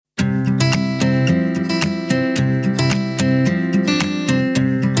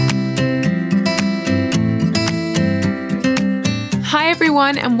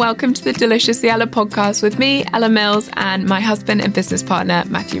everyone, and welcome to the Deliciously Ella podcast with me, Ella Mills, and my husband and business partner,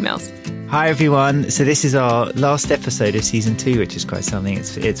 Matthew Mills. Hi everyone. So this is our last episode of season 2, which is quite something.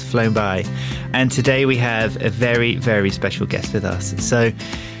 It's flown by. And today we have a very, very special guest with us. So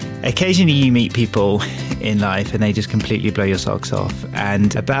occasionally you meet people in life and they just completely blow your socks off.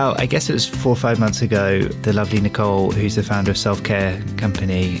 And I guess it was 4 or 5 months ago, the lovely Nicole, who's the founder of Self Care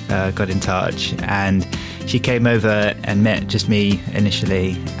Company, got in touch, and she came over and met just me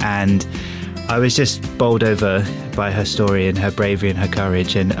initially. And I was just bowled over by her story and her bravery and her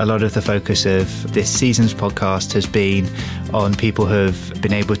courage. And a lot of the focus of this season's podcast has been on people who have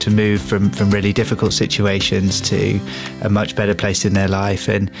been able to move from really difficult situations to a much better place in their life.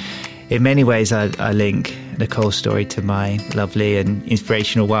 And in many ways, I link Nicole's story to my lovely and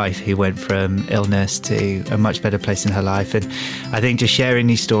inspirational wife, who went from illness to a much better place in her life. And I think just sharing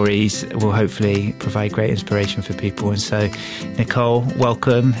these stories will hopefully provide great inspiration for people. And so, Nicole,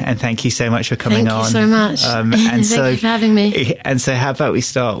 welcome, and thank you so much for coming on. Thank you so much. And thank you for having me. And so, how about we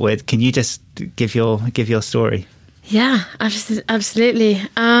start with? Can you just give your story? Yeah, absolutely.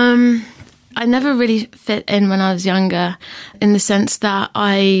 I never really fit in when I was younger, in the sense that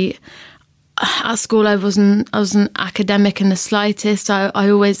at school I wasn't academic in the slightest. I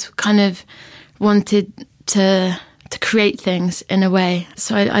always kind of wanted to create things in a way.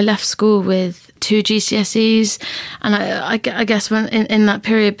 So I left school with 2 GCSEs, and I guess when in that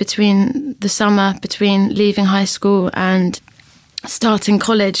period between the summer between leaving high school and starting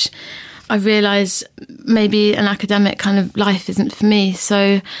college, I realised maybe an academic kind of life isn't for me.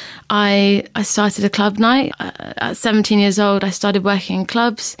 So I started a club night. At 17 years old, I started working in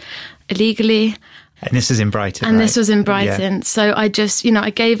clubs illegally. And this is in Brighton, And right? This was in Brighton. Yeah. So I just, I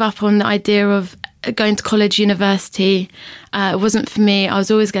gave up on the idea of going to college, university. It wasn't for me. I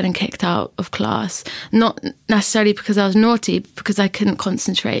was always getting kicked out of class. Not necessarily because I was naughty, because I couldn't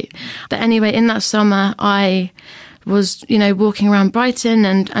concentrate. But anyway, in that summer, I was, walking around Brighton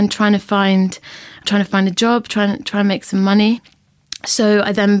and trying to find a job, trying to make some money. So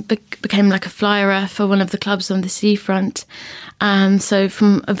I then became like a flyer for one of the clubs on the seafront. So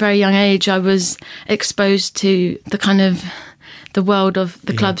from a very young age, I was exposed to the world of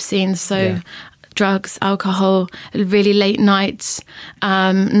the club scene. So drugs, alcohol, really late nights,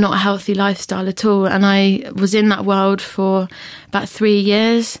 not a healthy lifestyle at all. And I was in that world for about 3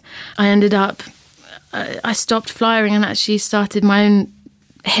 years. I stopped flyering and actually started my own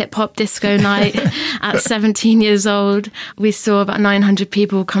hip-hop disco night at 17 years old. We saw about 900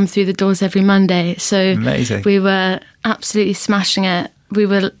 people come through the doors every Monday. So amazing. We were absolutely smashing it. We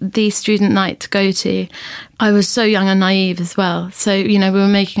were the student night to go to. I was so young and naive as well. So, we were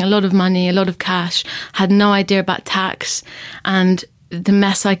making a lot of money, a lot of cash, had no idea about tax and the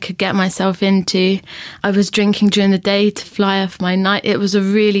mess I could get myself into. I was drinking during the day to fly off my night. It was a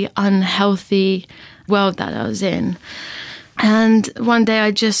really unhealthy world that I was in. And one day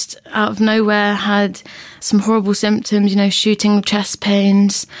I just, out of nowhere, had some horrible symptoms, shooting chest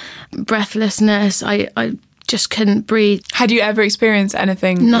pains, breathlessness. I just couldn't breathe. Had you ever experienced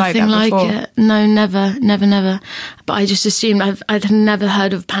anything like that before? Nothing like it. No, never. But I just assumed, I'd never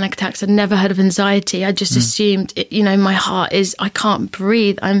heard of panic attacks. I'd never heard of anxiety. I just assumed, my heart is, I can't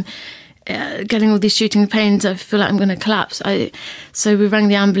breathe. I'm getting all these shooting pains. I feel like I'm going to collapse. So we rang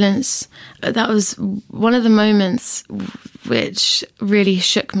the ambulance. That was one of the moments which really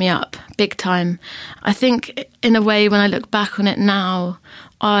shook me up big time. I think in a way, when I look back on it now,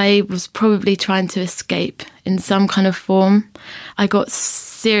 I was probably trying to escape in some kind of form. I got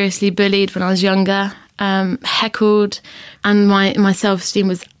seriously bullied when I was younger, heckled, and my self-esteem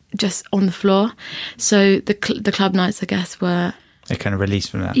was just on the floor. So the club nights, I guess, were a kind of release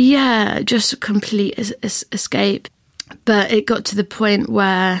from that. Yeah, just a complete escape. But it got to the point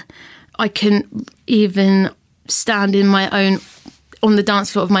where I couldn't even stand on the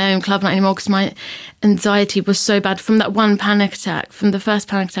dance floor of my own club night anymore, because my anxiety was so bad from that one panic attack, from the first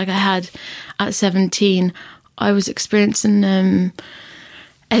panic attack I had at 17. I was experiencing them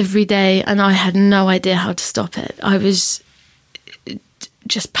every day and I had no idea how to stop it. I was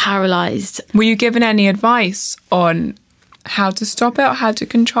just paralysed. Were you given any advice on how to stop it or how to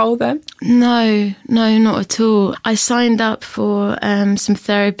control them? No, not at all. I signed up for some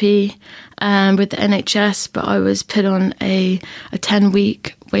therapy with the NHS, but I was put on a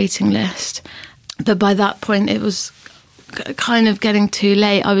 10-week waiting list. But by that point, it was kind of getting too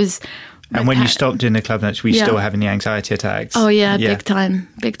late. And when you stopped doing the club nights, were you still having the anxiety attacks? Oh, yeah, big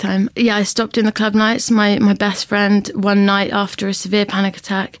time. Yeah, I stopped doing the club nights. My best friend, one night after a severe panic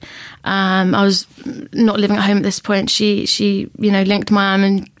attack, I was not living at home at this point. She linked my arm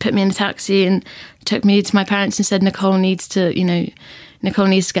and put me in a taxi and took me to my parents and said, Nicole needs to, Nicole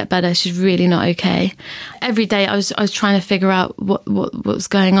needs to get better. She's really not okay. Every day I was trying to figure out what was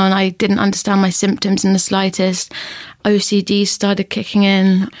going on. I didn't understand my symptoms in the slightest. OCD started kicking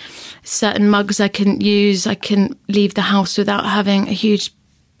in. Certain mugs I couldn't use. I couldn't leave the house without having a huge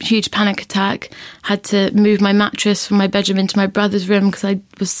panic attack. Had to move my mattress from my bedroom into my brother's room because I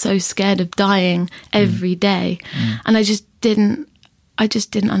was so scared of dying every day. And I just didn't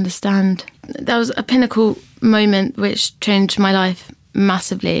understand. That was a pinnacle moment which changed my life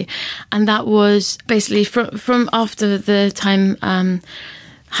massively. And that was basically from after the time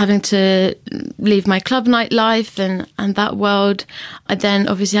having to leave my club night life and that world. I then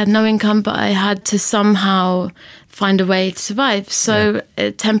obviously had no income, but I had to somehow find a way to survive. So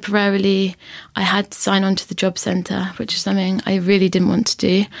temporarily I had to sign on to the job centre, which is something I really didn't want to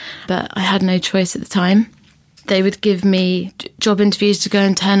do, but I had no choice at the time. They would give me job interviews to go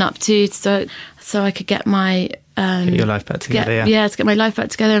and turn up to, so I could get my... get your life back together, to get my life back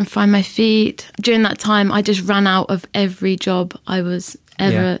together and find my feet. During that time, I just ran out of every job I was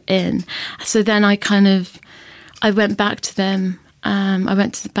ever in. So then I went back to them. I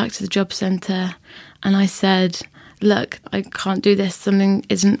went back to the job centre and I said, look, I can't do this. Something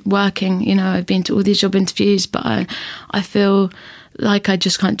isn't working. You know, I've been to all these job interviews, but I feel like I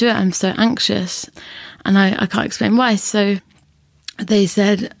just can't do it. I'm so anxious and I can't explain why. So they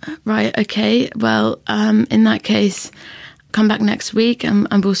said, right, okay, well, in that case, come back next week and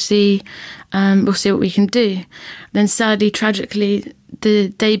we'll see what we can do. Then sadly, tragically, the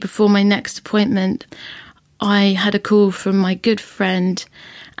day before my next appointment, I had a call from my good friend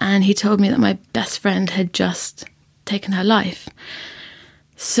and he told me that my best friend had just taken her life.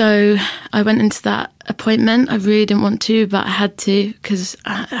 So I went into that appointment. I really didn't want to, but I had to because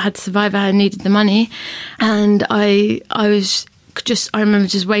I had to survive. I needed the money. And I remember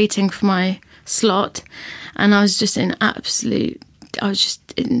just waiting for my slot and I was just I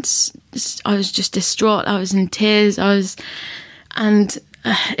was just distraught. I was in tears.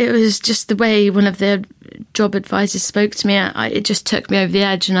 It was just the way one of the job advisors spoke to me. It just took me over the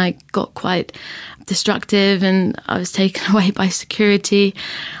edge and I got quite destructive and I was taken away by security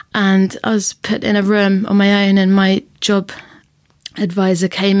and I was put in a room on my own and my job advisor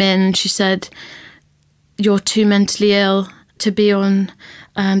came in and she said, you're too mentally ill to be on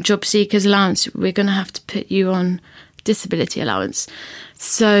job seekers allowance. We're going to have to put you on disability allowance.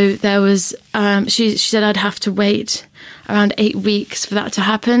 So there was, she said I'd have to wait around 8 weeks for that to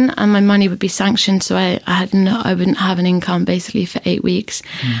happen and my money would be sanctioned. So I wouldn't have an income basically for 8 weeks.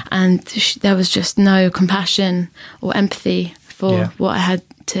 And there was just no compassion or empathy for what I had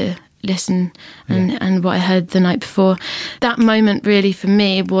to listen and what I heard the night before. That moment really for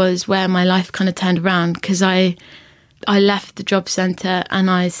me was where my life kind of turned around because I left the job centre and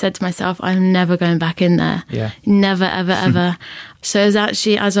I said to myself, I'm never going back in there. Never, ever, ever. So it was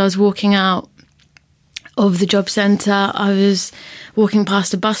actually, as I was walking out of the job centre, I was walking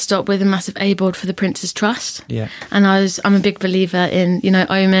past a bus stop with a massive A board for the Prince's Trust. And I'm a big believer in,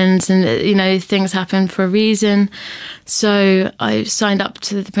 omens and, things happen for a reason. So I signed up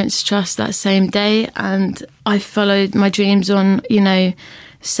to the Prince's Trust that same day and I followed my dreams on,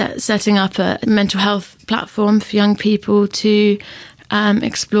 setting up a mental health platform for young people to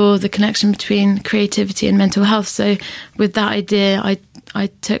explore the connection between creativity and mental health. So with that idea, I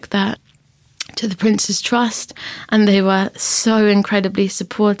took that to the Prince's Trust and they were so incredibly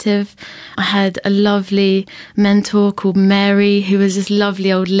supportive. I had a lovely mentor called Mary who was this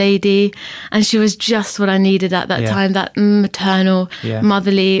lovely old lady and she was just what I needed at that time, that maternal,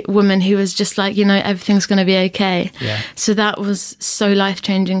 motherly woman who was just like, everything's going to be okay. So that was so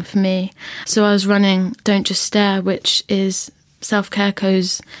life-changing for me. So I was running Don't Just Stare, which is Self-Care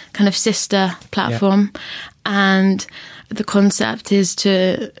Co's kind of sister platform and the concept is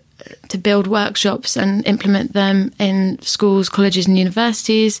to build workshops and implement them in schools, colleges and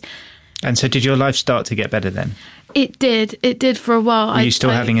universities. And so did your life start to get better then? It did for a while. Were you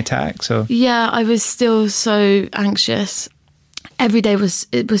still having attacks? Or? Yeah, I was still so anxious. Every day was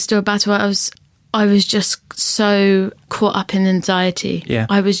still a battle. I was just so caught up in anxiety.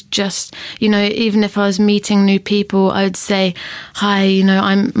 I was just, even if I was meeting new people, I would say, hi,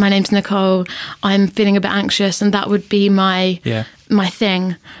 my name's Nicole, I'm feeling a bit anxious. And that would be my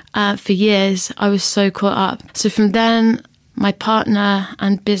thing. For years, I was so caught up. So from then, my partner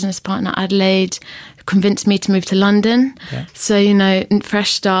and business partner, Adelaide, convinced me to move to London. So,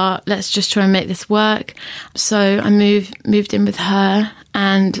 fresh start, let's just try and make this work. So I moved in with her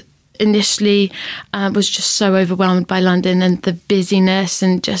and initially was just so overwhelmed by London and the busyness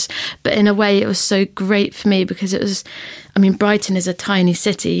but in a way it was so great for me because it was, Brighton is a tiny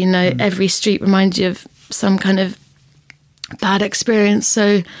city, every street reminds you of some kind of bad experience.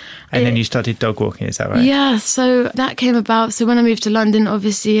 So, and then you started dog walking, is that right? Yeah, so that came about. So when I moved to London,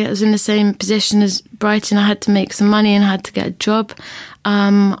 obviously it was in the same position as Brighton. I had to make some money and had to get a job.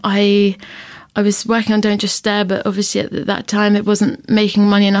 I was working on Don't Just Stare, but obviously at that time it wasn't making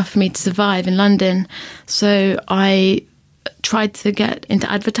money enough for me to survive in London. So I tried to get into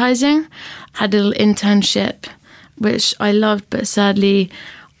advertising, had a little internship, which I loved, but sadly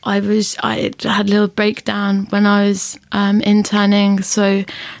I had a little breakdown when I was interning. So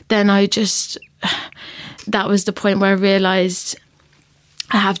then that was the point where I realised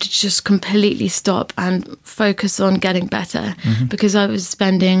I have to just completely stop and focus on getting better, because I was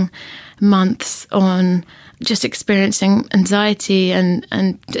spending months on just experiencing anxiety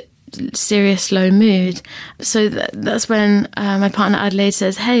and serious low mood. So that's when my partner Adelaide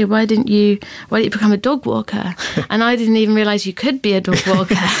says, "Hey, why don't you become a dog walker?" And I didn't even realise you could be a dog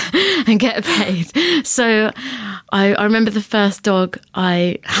walker and get paid. So I remember the first dog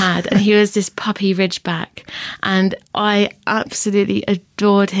I had, and he was this puppy Ridgeback, and I absolutely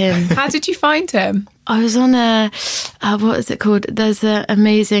adored him. How did you find him? I was on what is it called? There's an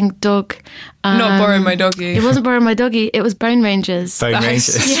amazing dog. Not Borrow My Doggy. It wasn't Borrow My Doggy. It was Bone Rangers. Bone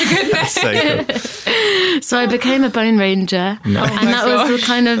Rangers. Yeah. That's so cool. So I became a Bone Ranger. No. And that was the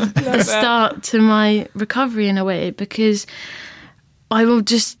kind of the start to my recovery in a way, because I will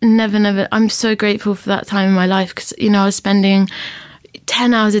just never, I'm so grateful for that time in my life, because, I was spending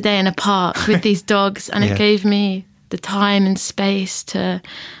 10 hours a day in a park with these dogs, and it gave me the time and space to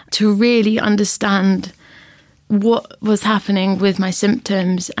really understand what was happening with my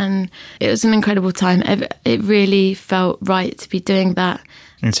symptoms. And it was an incredible time. It really felt right to be doing that.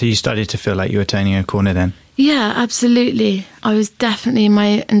 And so you started to feel like you were turning a corner then? Yeah, absolutely.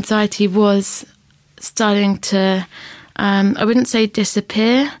 My anxiety was starting to, I wouldn't say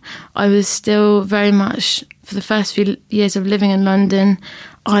disappear. I was still very much, for the first few years of living in London,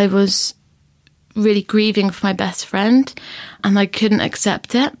 I was really grieving for my best friend, and I couldn't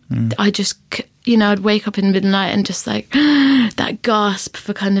accept it. I just, I'd wake up in the middle of the night and just like that gasp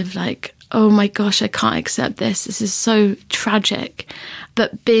for kind of like, oh my gosh, I can't accept this. This is so tragic.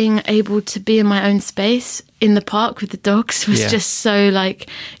 But being able to be in my own space in the park with the dogs was just so like,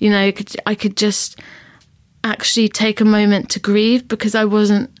 I could just actually take a moment to grieve, because I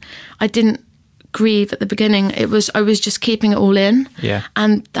didn't grieve at the beginning. I was just keeping it all in. Yeah.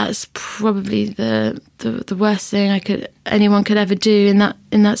 And that's probably the worst thing anyone could ever do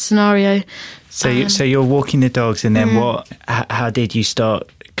in that scenario. So you're walking the dogs, and then how did you start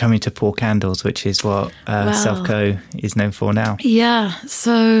coming to Pour Candles, which is what Self-Co is known for now? Yeah.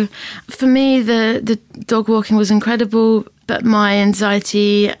 So for me, the dog walking was incredible, but my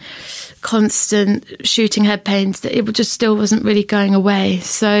anxiety, constant shooting head pains, that it just still wasn't really going away.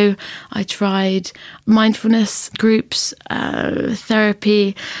 So I tried mindfulness groups,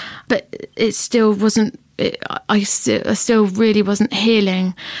 therapy, but it still wasn't. I still really wasn't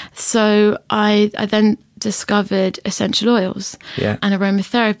healing. So I then discovered essential oils and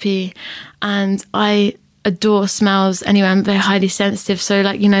aromatherapy, and I adore smells anyway. I'm very highly sensitive, so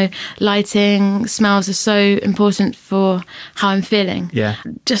lighting, smells are so important for how I'm feeling.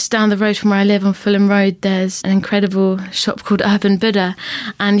 Just down the road from where I live on Fulham Road, there's an incredible shop called Urban Buddha,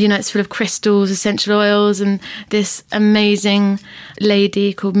 and it's full of crystals, essential oils, and this amazing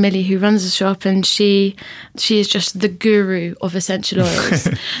lady called Millie who runs the shop, and she is just the guru of essential oils.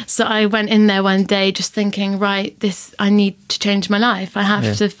 So I went in there one day just thinking, right, I need to change my life. I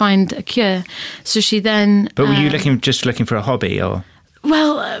have to find a cure. So she then. But were you looking for a hobby, or?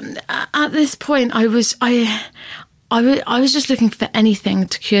 Well, at this point, I was just looking for anything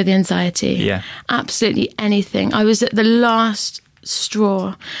to cure the anxiety. Yeah, absolutely anything. I was at the last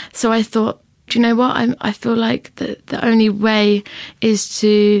straw, so I thought, do you know what? I feel like the only way is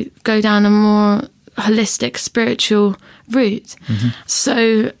to go down a more holistic spiritual route.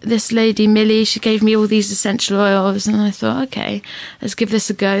 So this lady Millie, she gave me all these essential oils, and I thought, okay, let's give this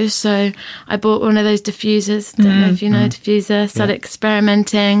a go. So I bought one of those diffusers. Don't know if you know diffuser. Started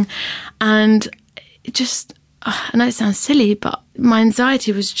experimenting, and it just, I know it sounds silly, but my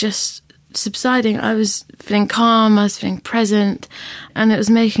anxiety was just subsiding. I was feeling calm, I was feeling present, and it was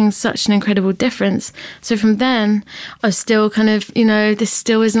making such an incredible difference. So from then, I was still kind of, this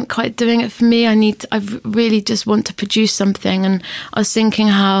still isn't quite doing it for me. I really just want to produce something. And I was thinking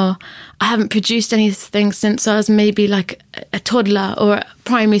how I haven't produced anything since I was maybe like a toddler or at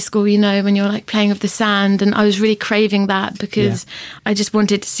primary school, when you're like playing with the sand. And I was really craving that, because I just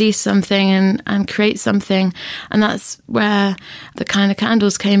wanted to see something and create something. And that's where the kind of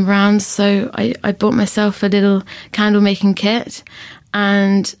candles came around. So I bought myself a little candle making kit,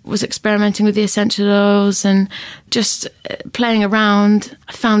 and was experimenting with the essential oils and just playing around.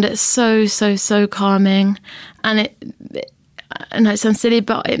 I found it so calming, and I know it sounds silly,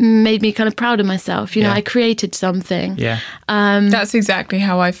 but it made me kind of proud of myself. You know, I created something. Yeah. That's exactly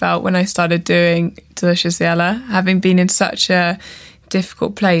how I felt when I started doing Delicious Ella, having been in such a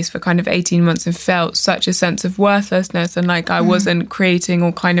difficult place for kind of 18 months and felt such a sense of worthlessness and like I wasn't creating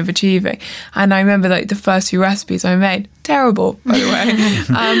or kind of achieving. And I remember like the first few recipes I made, terrible, by the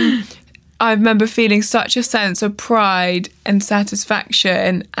way. I remember feeling such a sense of pride and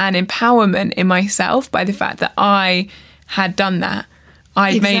satisfaction and empowerment in myself by the fact that I had done that.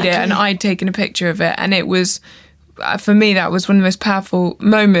 I'd made it and I'd taken a picture of it, and it was, for me, that was one of the most powerful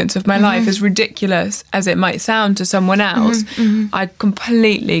moments of my life. As ridiculous as it might sound to someone else, I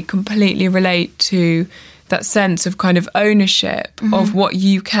completely relate to that sense of kind of ownership of what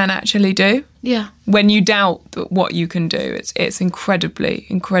you can actually do. Yeah. When you doubt what you can do, it's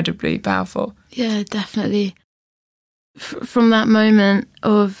incredibly powerful. Yeah, definitely. From that moment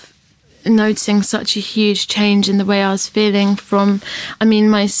of noticing such a huge change in the way I was feeling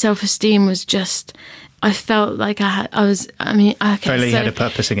my self-esteem was just, I felt like finally had a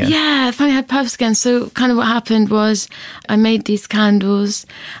purpose again. Yeah, I finally had purpose again. So kind of what happened was I made these candles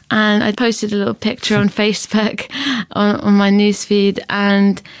and I posted a little picture on Facebook on my newsfeed,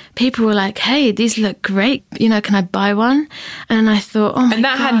 and people were like, hey, these look great. You know, can I buy one? And I thought, oh my gosh. And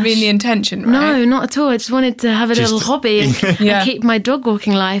that hadn't been the intention, right? No, not at all. I just wanted to have a little hobby and keep my dog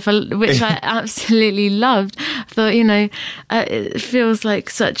walking life, which I absolutely loved. I thought, you know, it feels like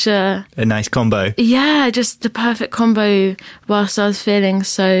such a nice combo. Yeah, just the perfect combo whilst I was feeling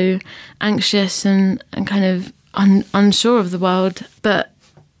so anxious and kind of unsure of the world. But,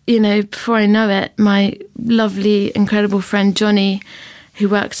 you know, before I know it, my lovely, incredible friend Johnny, who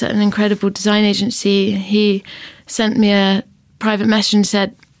works at an incredible design agency, he sent me a private message and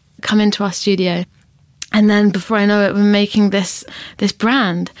said, come into our studio. And then before I know it, we're making this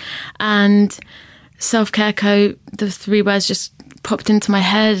brand. And Self-Care Co, the 3 words just popped into my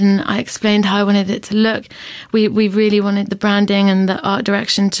head, and I explained how I wanted it to look. We really wanted the branding and the art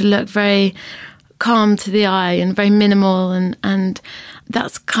direction to look very calm to the eye and very minimal, and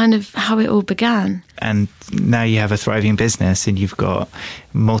that's kind of how it all began. And now you have a thriving business, and you've got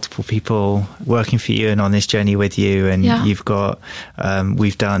multiple people working for you and on this journey with you, and you've got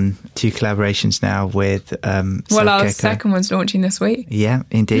we've done 2 collaborations now with our second one's launching this week. Yeah,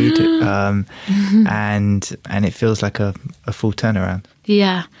 indeed. And it feels like a full turnaround.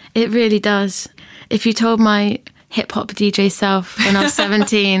 Yeah, it really does. If you told my hip-hop DJ self when I was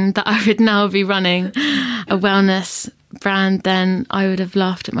 17 that I would now be running a wellness brand, then I would have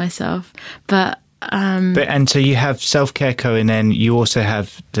laughed at myself. And so you have Self-Care Co, and then you also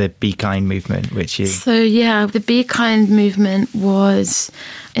have the Be Kind movement, which is... So yeah, the Be Kind movement was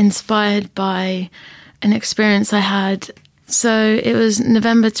inspired by an experience I had. So it was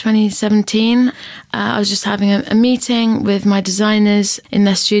November 2017. I was just having a meeting with my designers in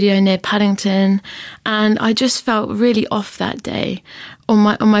their studio near Paddington, and I just felt really off that day. On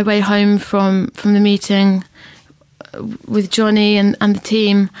my way home from the meeting with Johnny and the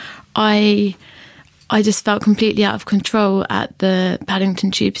team, I just felt completely out of control at the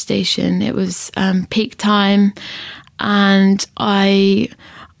Paddington Tube Station. It was peak time, and I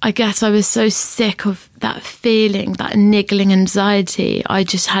guess I was so sick of that feeling, that niggling anxiety. I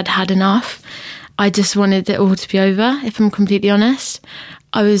just had enough. I just wanted it all to be over, if I'm completely honest.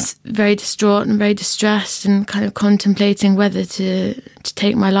 I was very distraught and very distressed and kind of contemplating whether to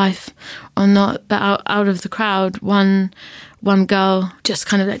take my life or not. But out of the crowd, one girl just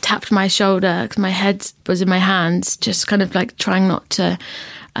kind of like tapped my shoulder because my head was in my hands, just kind of like trying not to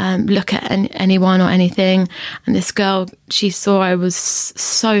look at anyone or anything. And this girl, she saw I was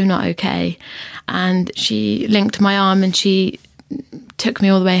so not okay, and she linked my arm and she took me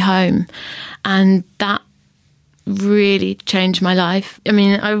all the way home, and that really changed my life. I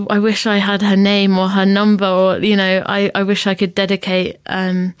mean, I wish I had her name or her number, or, you know, I wish I could dedicate,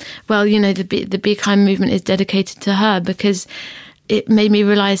 the Be Kind movement is dedicated to her, because it made me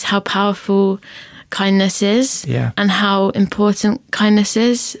realize how powerful kindness is, and how important kindness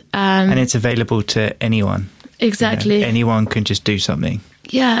is. And it's available to anyone. Exactly. You know, anyone can just do something.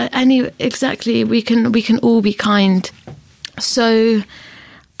 Yeah, exactly. We can all be kind. So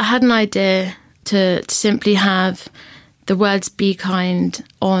I had an idea to simply have the words Be Kind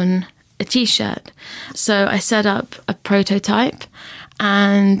on a t-shirt. So I set up a prototype,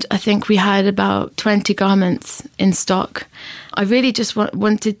 and I think we had about 20 garments in stock. I really just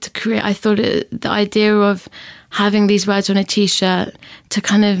wanted to create, I thought the idea of having these words on a t-shirt to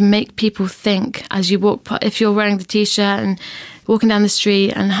kind of make people think as you walk, if you're wearing the t-shirt and walking down the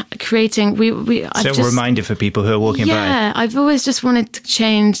street and creating, a reminder for people who are walking by. Yeah, I've always just wanted to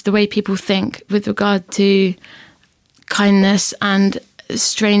change the way people think with regard to kindness and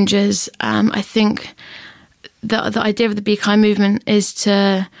strangers. I think the idea of the Be Kind movement is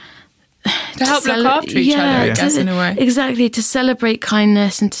to help look after each other, I guess, in a way. Exactly, to celebrate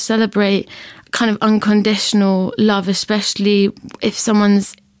kindness and to celebrate kind of unconditional love, especially if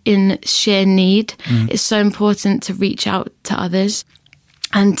someone's in sheer need. It's so important to reach out to others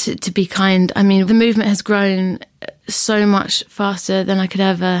and to be kind. I mean, the movement has grown so much faster than I could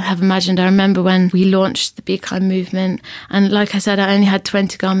ever have imagined. I remember when we launched the Be Kind movement, and like I said, I only had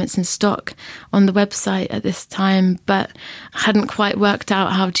 20 garments in stock on the website at this time, but I hadn't quite worked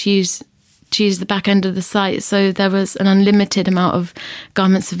out how to use the back end of the site, so there was an unlimited amount of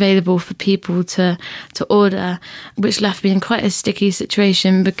garments available for people to order, which left me in quite a sticky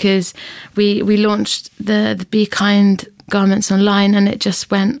situation because we launched the Be Kind garments online and it just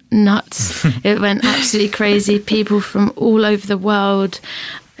went nuts. It went absolutely crazy. People from all over the world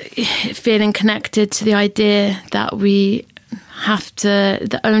feeling connected to the idea that we have to,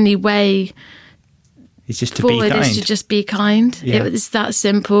 the only way it's just to forward be kind. is to just be kind. Yeah. It's that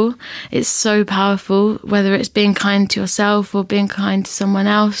simple. It's so powerful, whether it's being kind to yourself or being kind to someone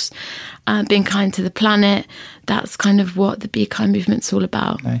else, being kind to the planet. That's kind of what the Be Kind movement's all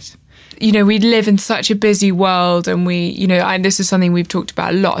about. Nice. You know, we live in such a busy world and and this is something we've talked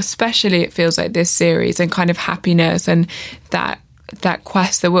about a lot, especially it feels like this series, and kind of happiness and that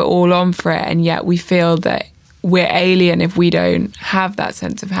quest that we're all on for it. And yet we feel that we're alien if we don't have that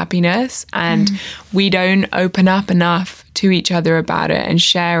sense of happiness and we don't open up enough to each other about it and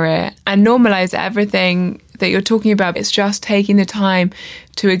share it and normalize everything that you're talking about. It's just taking the time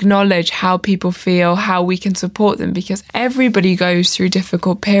to acknowledge how people feel, how we can support them, because everybody goes through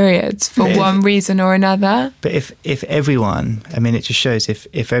difficult periods for one reason or another. But if everyone, I mean, it just shows if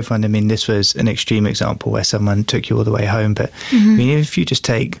everyone, I mean, this was an extreme example where someone took you all the way home, but I mean, if you just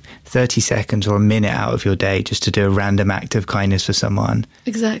take 30 seconds or a minute out of your day just to do a random act of kindness for someone,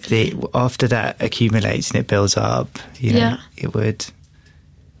 Exactly. After that accumulates and it builds up, you know, it would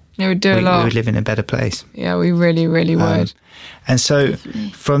do a lot. We would live in a better place. Yeah, we really, really would. And so Definitely.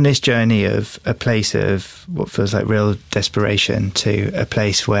 From this journey of a place of what feels like real desperation to a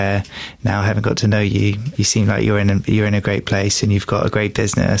place where now, having got to know you, you seem like you're in a great place and you've got a great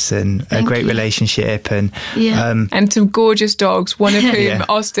business and a great relationship and and some gorgeous dogs, one of whom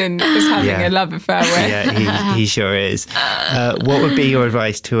Austin is having a love affair with. Yeah, he sure is. What would be your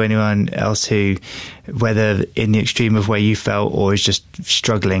advice to anyone else who, whether in the extreme of where you felt or is just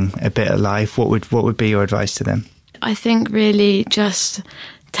struggling a bit at life, what would be your advice to them? I think really just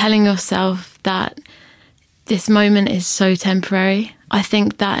telling yourself that this moment is so temporary. I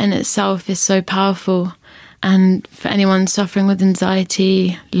think that in itself is so powerful. And for anyone suffering with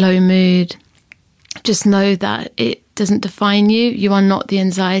anxiety, low mood, just know that it doesn't define you. You are not the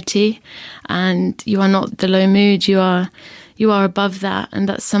anxiety and you are not the low mood. You are above that. And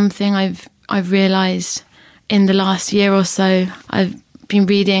that's something I've realised in the last year or so. I've been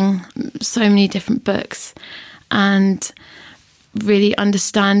reading so many different books and really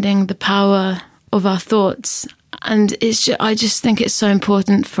understanding the power of our thoughts. And I just think it's so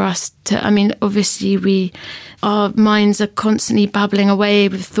important for us to, I mean, obviously our minds are constantly babbling away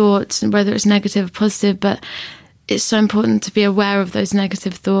with thoughts, and whether it's negative or positive, but it's so important to be aware of those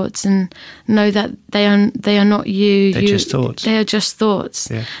negative thoughts and know that they are not you. They're just thoughts. They are just thoughts.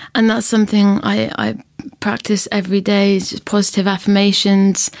 Yeah. And that's something I practice every day, is just positive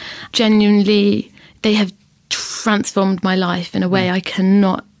affirmations. Genuinely, they have transformed my life in a way I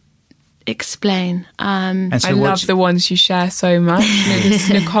cannot explain. And so I love the ones you share so much.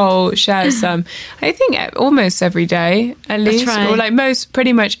 Nicole shares them, I think almost every day, at least, or like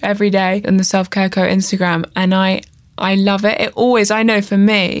pretty much every day on the Self-Care Co Instagram. And I love it. It always, I know for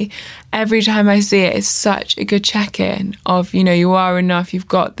me, every time I see it, it's such a good check-in of, you know, you are enough, you've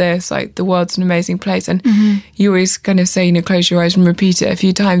got this, like the world's an amazing place. And you always kind of say, you know, close your eyes and repeat it a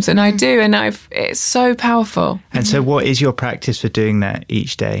few times. And I do, and it's so powerful. And so what is your practice for doing that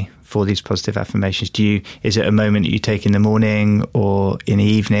each day for these positive affirmations? Is it a moment that you take in the morning or in the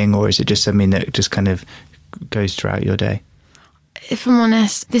evening, or is it just something that just kind of goes throughout your day? If I'm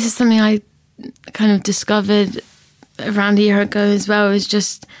honest, this is something I kind of discovered around a year ago as well. Is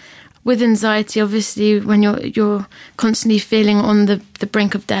just with anxiety, obviously, when you're constantly feeling on the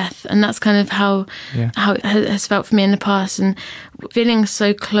brink of death, and that's kind of how it has felt for me in the past, and feeling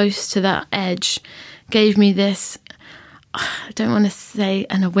so close to that edge gave me this, I don't want to say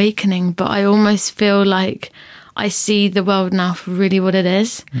an awakening, but I almost feel like I see the world now for really what it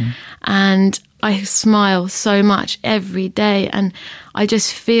is. And I smile so much every day, and I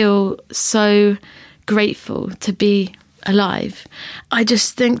just feel so grateful to be alive. I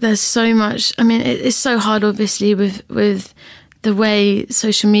just think there's so much. I mean, it's so hard, obviously, with the way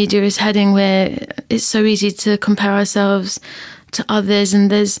social media is heading, where it's so easy to compare ourselves to others, and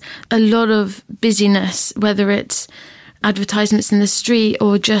there's a lot of busyness, whether it's advertisements in the street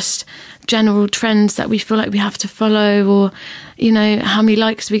or just general trends that we feel like we have to follow, or, you know, how many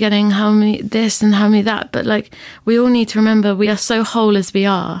likes we're getting, how many this and how many that. But like, we all need to remember we are so whole as we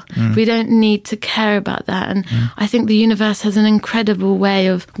are. We don't need to care about that. And I think the universe has an incredible way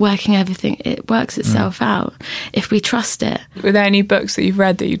of working everything. It works itself out if we trust it. Were there any books that you've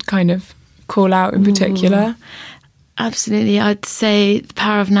read that you'd kind of call out in particular? Absolutely. I'd say The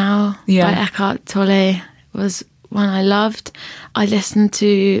Power of Now by Eckhart Tolle was one I loved. I listened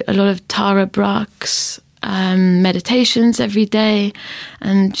to a lot of Tara Brach's meditations every day,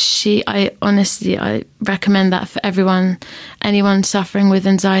 and I recommend that for anyone suffering with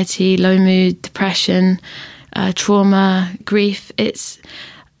anxiety, low mood, depression, trauma, grief.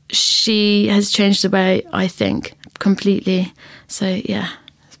 She has changed the way I think completely. So yeah,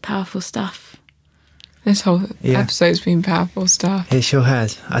 it's powerful stuff. This whole episode's been powerful stuff. It sure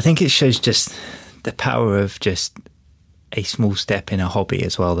has. I think it shows just the power of just a small step in a hobby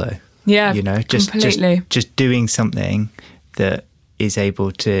as well, though. Yeah, you know, just doing something that is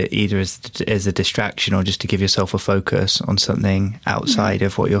able to either as a distraction or just to give yourself a focus on something outside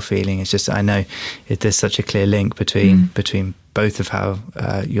of what you're feeling. It's just, I know there's such a clear link between both of how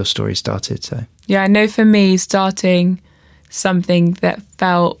your story started. So yeah, I know for me, starting something that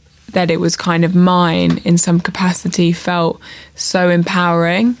felt that it was kind of mine in some capacity felt so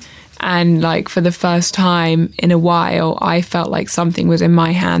empowering. And like for the first time in a while, I felt like something was in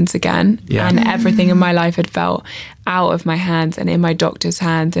my hands again. Yeah. And everything in my life had felt out of my hands and in my doctor's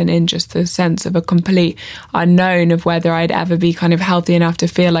hands, and in just the sense of a complete unknown of whether I'd ever be kind of healthy enough to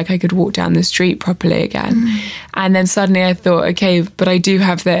feel like I could walk down the street properly again. And then suddenly I thought, okay, but I do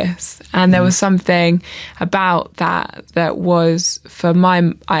have this. And there was something about that was, for my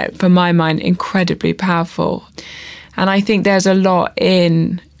mind, incredibly powerful. And I think there's a lot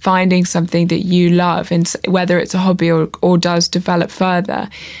in finding something that you love, and whether it's a hobby or does develop further,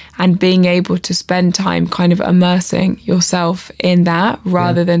 and being able to spend time kind of immersing yourself in that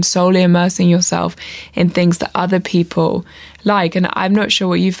rather than solely immersing yourself in things that other people like. And I'm not sure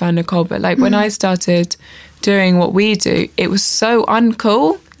what you found, Nicole, but like when I started doing what we do, it was so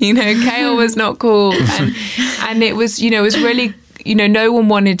uncool. You know, kale was not cool. And it was, you know, it was really, you know, no one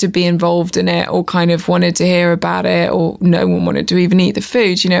wanted to be involved in it or kind of wanted to hear about it, or no one wanted to even eat the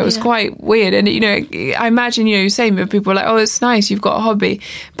food. You know, it was quite weird. And, you know, I imagine, you know, you're saying, but people are like, oh, it's nice, you've got a hobby.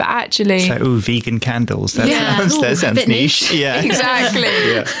 But actually... It's like, vegan candles. That sounds niche. Yeah,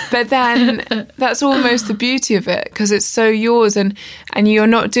 exactly. But then that's almost the beauty of it, because it's so yours, and you're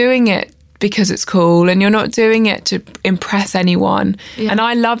not doing it because it's cool, and you're not doing it to impress anyone. And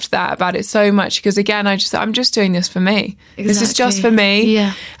I loved that about it so much, because again, I'm just doing this for me. Exactly. This is just for me.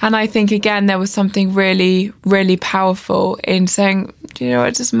 And I think again there was something really, really powerful in saying, you know,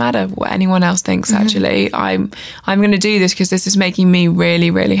 it doesn't matter what anyone else thinks. Actually, I'm going to do this because this is making me really,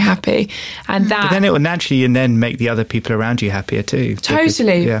 really happy. And that, but then it will naturally and then make the other people around you happier too.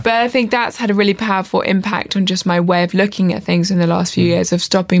 Totally. But I think that's had a really powerful impact on just my way of looking at things in the last few years, of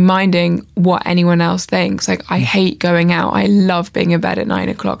stopping minding what anyone else thinks. Like, I hate going out. I love being in bed at 9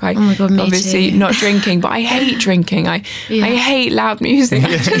 o'clock. Oh my God, me obviously too. Not drinking, but I hate drinking. I hate loud music.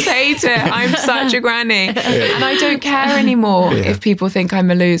 I just hate it. I'm such a granny. And I don't care anymore if people think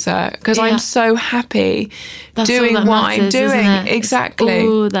I'm a loser, because I'm so happy doing what I'm doing. Exactly. It's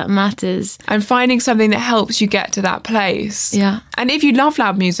all that matters. And finding something that helps you get to that place. And if you love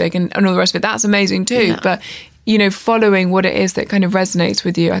loud music and all the rest of it, that's amazing too. But you know, following what it is that kind of resonates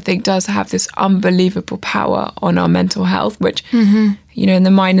with you, I think does have this unbelievable power on our mental health, which, you know, in the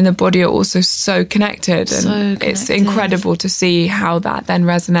mind and the body are also so connected. And it's incredible to see how that then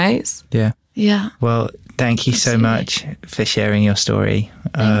resonates. Yeah. Well, thank you so much for sharing your story.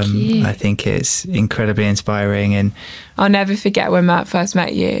 Thank you. I think it's incredibly inspiring. And I'll never forget when Matt first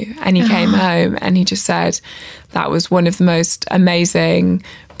met you, and he came home and he just said that was one of the most amazing,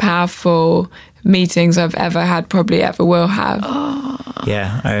 powerful meetings I've ever had, probably ever will have.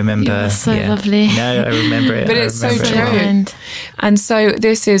 Yeah, I remember. It was so lovely. No, I remember it. But it's so true. And so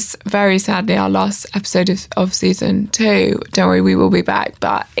this is very sadly our last episode of season 2. Don't worry, we will be back.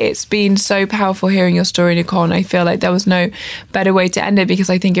 But it's been so powerful hearing your story, Nicole, and I feel like there was no better way to end it, because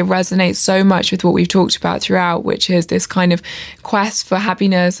I think it resonates so much with what we've talked about throughout, which is this kind of quest for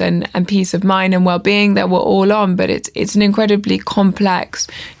happiness and peace of mind and well-being that we're all on, but it's an incredibly complex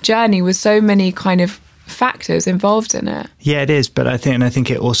journey with so many kind of factors involved in it. Yeah, it is, but I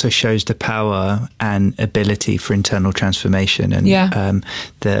think it also shows the power and ability for internal transformation, and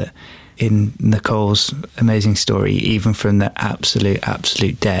that in Nicole's amazing story, even from the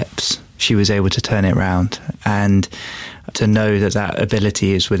absolute depths, she was able to turn it around, and to know that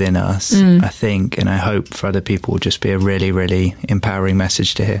ability is within us, I think, and I hope for other people, will just be a really, really empowering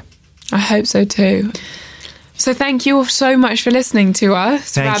message to hear. I hope so too. So thank you all so much for listening to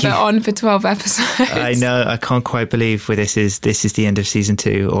us. Rabbit on for 12 episodes. I know, I can't quite believe this is the end of season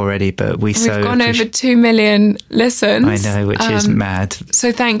 2 already, but we've gone over 2 million listens. I know, which is mad.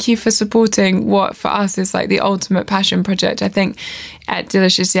 So thank you for supporting what for us is like the ultimate passion project. I think at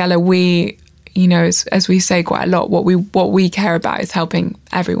Delicious Yella, we, you know, as we say quite a lot, what we care about is helping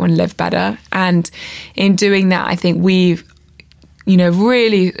everyone live better. And in doing that, I think we've, you know,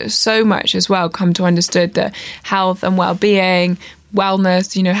 really so much as well come to understood that health and well-being,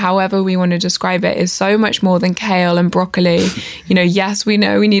 wellness, you know, however we want to describe it, is so much more than kale and broccoli. You know, yes, we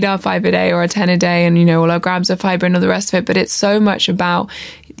know we need our 5 a day or a 10 a day and, you know, all our grams of fiber and all the rest of it, but it's so much about,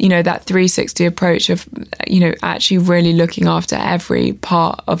 you know, that 360 approach of, you know, actually really looking after every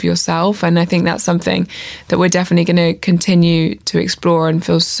part of yourself. And I think that's something that we're definitely going to continue to explore, and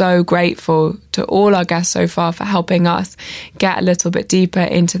feel so grateful to all our guests so far for helping us get a little bit deeper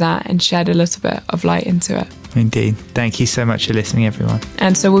into that and shed a little bit of light into it. Indeed. Thank you so much for listening, everyone.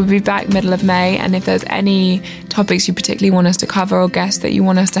 And so we'll be back middle of May. And if there's any topics you particularly want us to cover or guests that you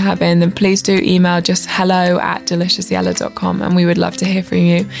want us to have in, then please do email just hello@deliciousyella.com, and we would love to hear from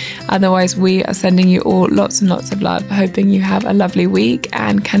you. Otherwise, we are sending you all lots and lots of love, hoping you have a lovely week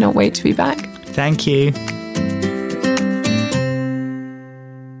and cannot wait to be back. Thank you.